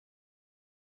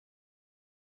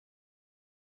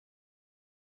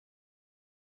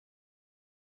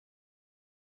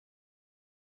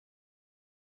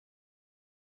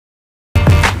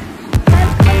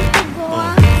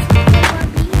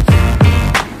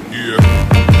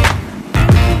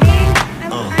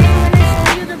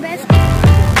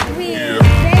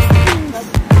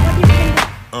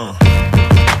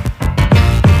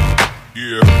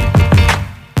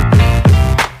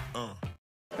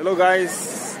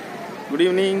Good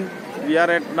evening. We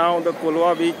are at now the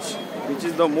Colva beach, which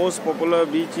is the most popular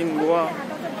beach in Goa.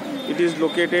 It is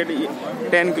located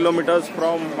 10 kilometers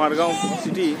from Margao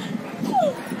city.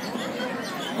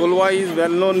 Colva is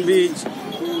well-known beach,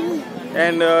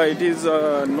 and it is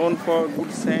known for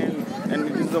good sand, and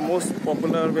it is the most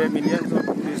popular where millions of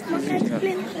tourists visit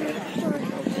here.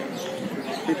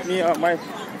 With me, my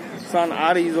son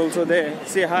Ari is also there.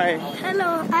 Say hi.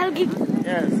 Hello, I'll give.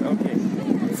 Yes, okay.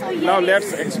 So Now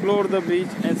let's explore the beach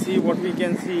and see what we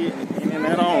can see in and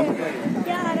around.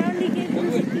 Yeah, around we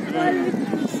can see people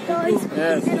with toys.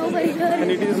 Yes. And over here.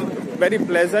 And it is very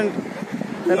pleasant.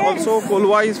 And also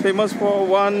Colva is famous for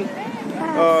one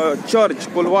church,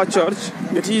 Colva Church.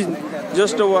 It is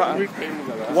just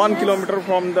 1 kilometer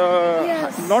from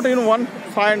the, not even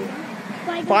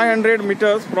 500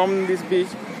 meters from this beach.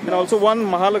 And also one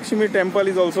Mahalakshmi temple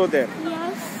is also there.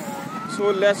 Yes. So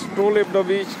let's stroll up the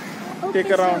beach, take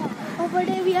around. So over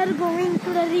there we are going to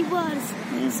the rivers.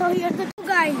 So here the two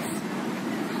guys.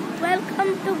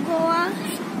 Welcome to Goa,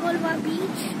 Colva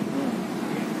Beach.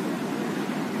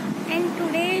 And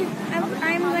today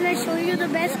I'm gonna show you the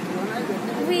best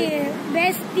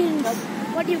things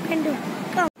what you can do.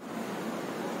 Come.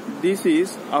 This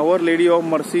is Our Lady of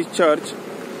Mercy Church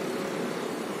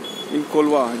in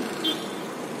Colva,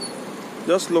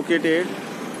 just located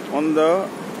on the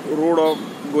road of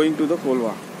going to the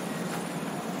Colva.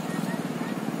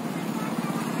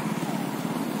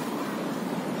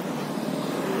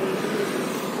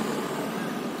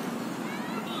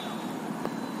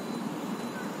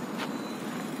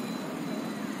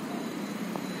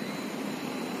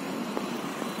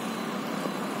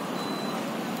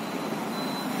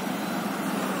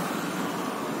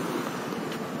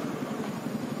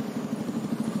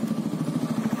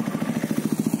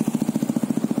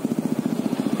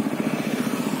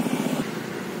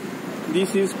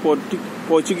 This is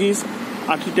Portuguese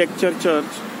architecture church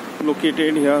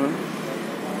located here.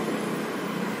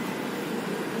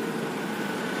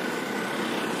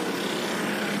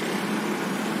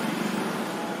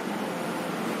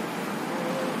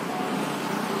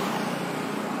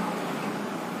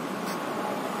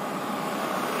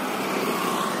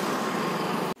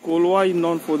 Colva is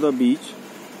known for the beach.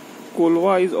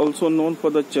 Colva is also known for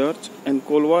the church, and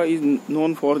Colva is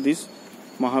known for this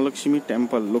Mahalakshmi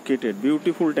temple located,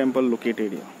 beautiful temple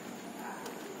located here.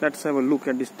 Let's have a look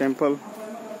at this temple.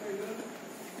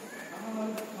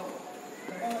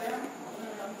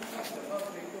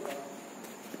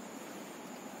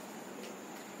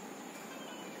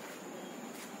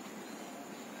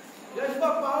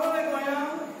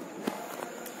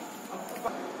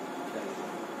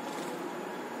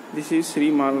 This is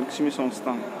Sri Mahalakshmi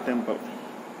Samsthan temple.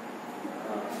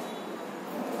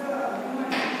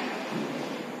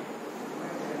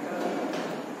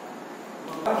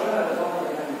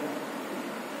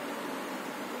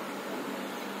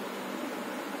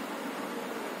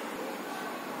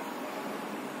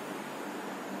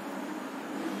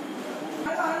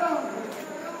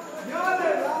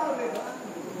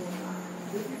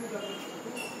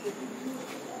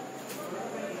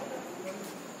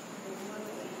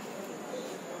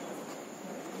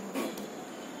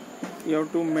 You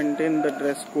have to maintain the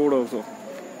dress code also.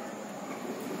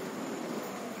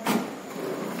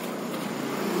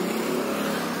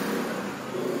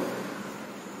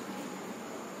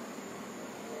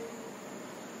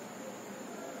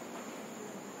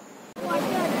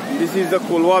 This is the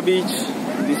Colva beach.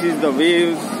 This is the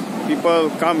waves. People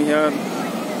come here.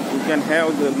 You can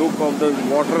have the look of the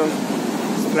water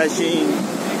splashing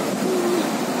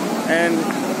and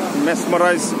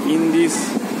mesmerize in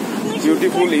this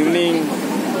beautiful evening.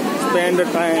 Spend the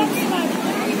time.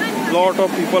 Lot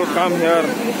of people come here.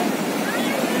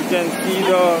 You can see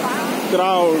the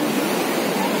crowd.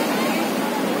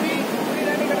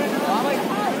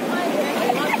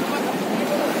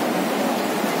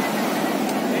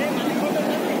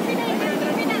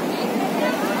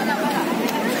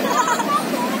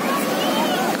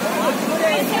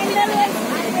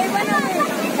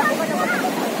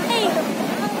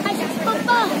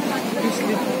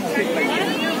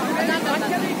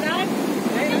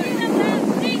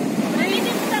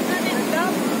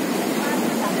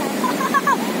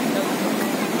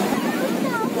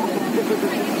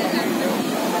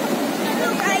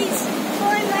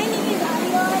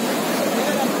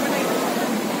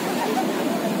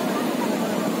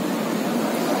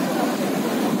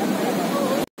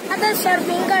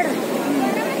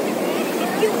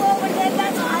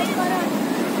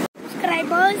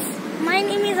 Subscribers, my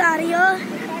name is Areal.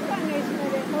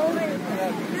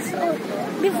 So,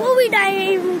 before we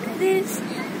dive into this,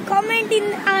 comment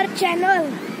in our channel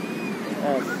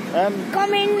Yes. And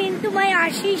comment into my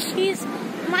Ashish's,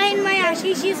 my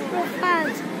Ashish's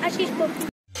profiles. Ashish profile.